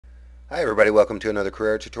Hi everybody, welcome to another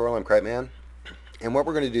career tutorial. I'm cripeman, and what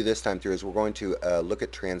we're going to do this time through is we're going to look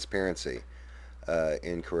at transparency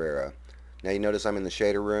in Carrera. Now you notice I'm in the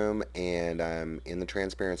shader room and I'm in the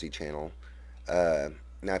transparency channel. Now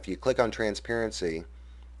if you click on transparency,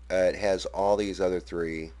 it has all these other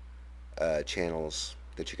three channels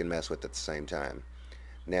that you can mess with at the same time.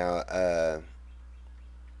 Now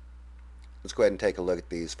let's go ahead and take a look at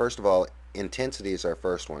these. First of all, intensity is our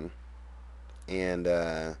first one, and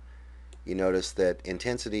you notice that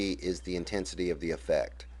intensity is the intensity of the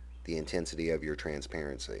effect, the intensity of your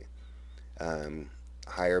transparency.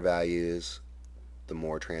 Higher values, the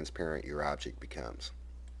more transparent your object becomes.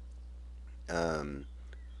 Let's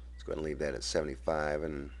go ahead and leave that at 75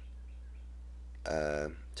 and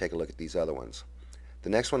take a look at these other ones. The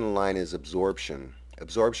next one in line is absorption.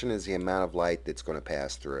 Absorption is the amount of light that's going to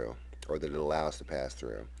pass through, or that it allows to pass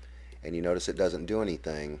through. And you notice it doesn't do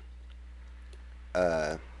anything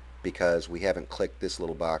because we haven't clicked this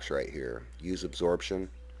little box right here. Use absorption,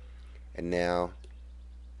 and now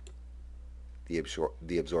the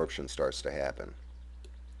absorption starts to happen.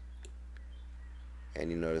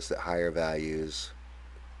 And you notice that higher values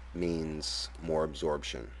means more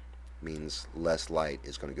absorption, means less light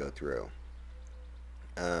is going to go through.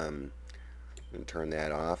 I'm going to turn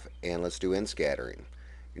that off, and let's do in-scattering.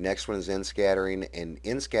 Your next one is in-scattering, and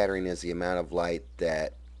in-scattering is the amount of light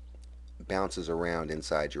that bounces around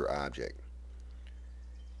inside your object.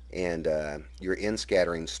 And your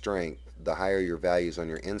in-scattering strength, the higher your values on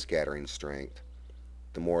your in-scattering strength,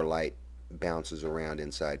 the more light bounces around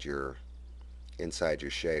inside your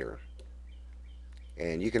shader.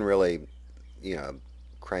 And you can really,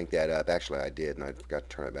 crank that up. Actually, I did, and I forgot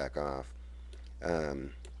to turn it back off.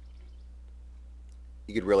 Um,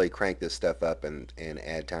 you could really crank this stuff up and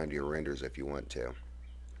add time to your renders if you want to.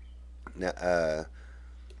 Now,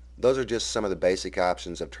 those are just some of the basic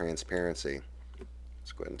options of transparency.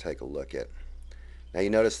 Let's go ahead and take a look at. Now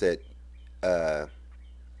you notice that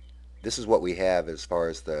this is what we have as far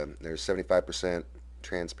as there's 75%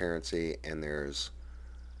 transparency, and there's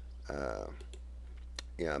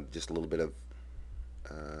just a little bit of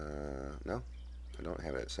no, I don't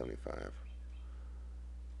have it at 75.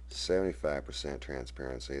 75%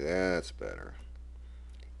 transparency, that's better.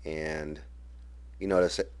 And you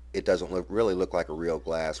notice it doesn't really look like a real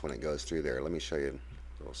glass when it goes through there. Let me show you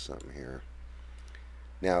a little something here.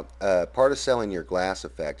 Now, part of selling your glass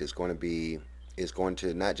effect is going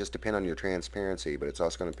to not just depend on your transparency, but it's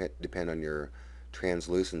also going to depend on your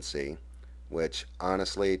translucency, which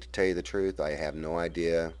honestly, to tell you the truth, I have no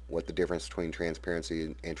idea what the difference between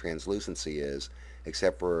transparency and translucency is,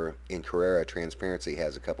 except for in Carrera, transparency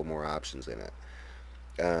has a couple more options in it.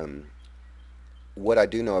 What I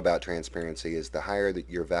do know about transparency is the higher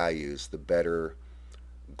your values, the better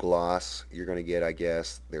gloss you're going to get, I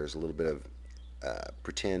guess. There's a little bit of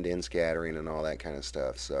pretend in-scattering and all that kind of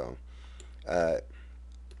stuff. So uh,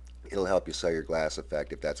 it'll help you sell your glass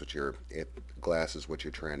effect if glass is what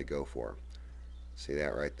you're trying to go for. See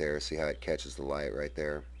that right there? See how it catches the light right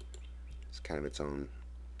there? It's kind of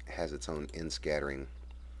has its own in-scattering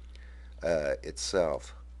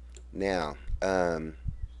itself. Now,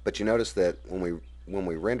 but you notice that when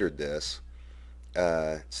we rendered this,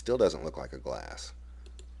 it still doesn't look like a glass.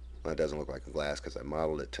 Well, it doesn't look like a glass because I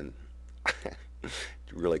modeled it to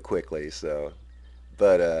really quickly. So,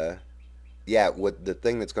 but yeah, what the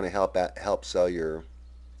thing that's going to help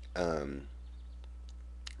um,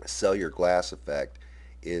 sell your glass effect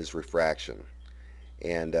is refraction,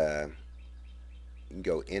 and you can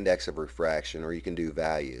go index of refraction, or you can do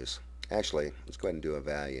values. Actually, let's go ahead and do a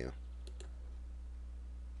value.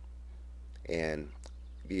 And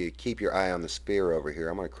if you keep your eye on the sphere over here,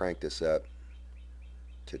 I'm going to crank this up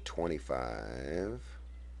to 25,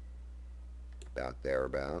 about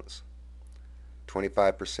thereabouts.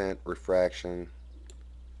 25% refraction,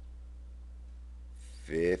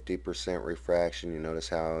 50% refraction. You notice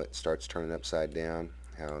how it starts turning upside down,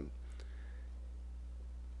 how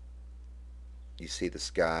you see the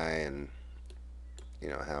sky, and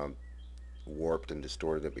how warped and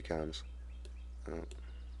distorted it becomes. Oh,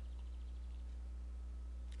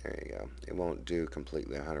 there you go. It won't do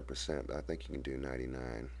completely 100%, but I think you can do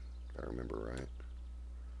 99 if I remember right.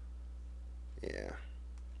 Yeah.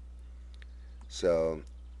 So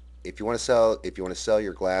if you want to sell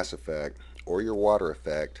your glass effect or your water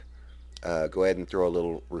effect, go ahead and throw a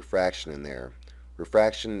little refraction in there.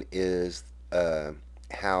 Refraction is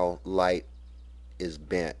how light is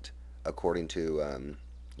bent according to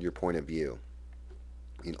your point of view.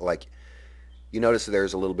 Like you notice that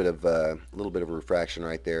there's a little bit of refraction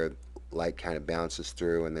right there. Light kind of bounces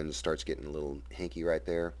through and then it starts getting a little hinky right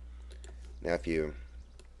there. Now if you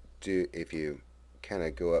if you kind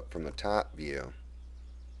of go up from the top view,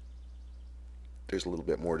 there's a little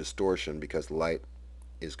bit more distortion because the light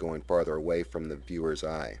is going farther away from the viewer's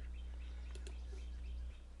eye.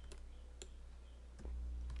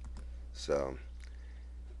 So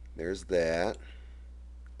there's that.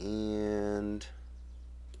 And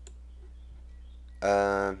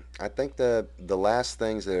I think the last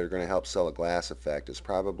things that are going to help sell a glass effect is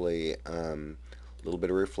probably a little bit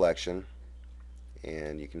of reflection,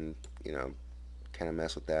 and you can kind of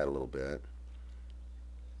mess with that a little bit.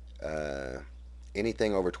 Uh,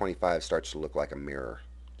 Anything over 25 starts to look like a mirror,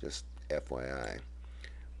 just FYI.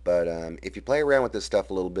 But if you play around with this stuff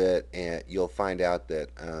a little bit, and you'll find out that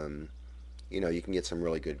you can get some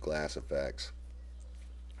really good glass effects.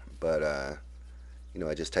 But it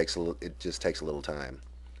just takes a little time.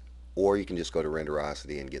 Or you can just go to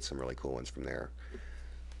Renderosity and get some really cool ones from there.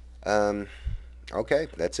 Um, okay,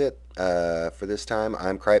 that's it for this time.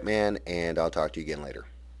 I'm cripeman, and I'll talk to you again later.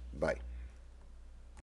 Bye.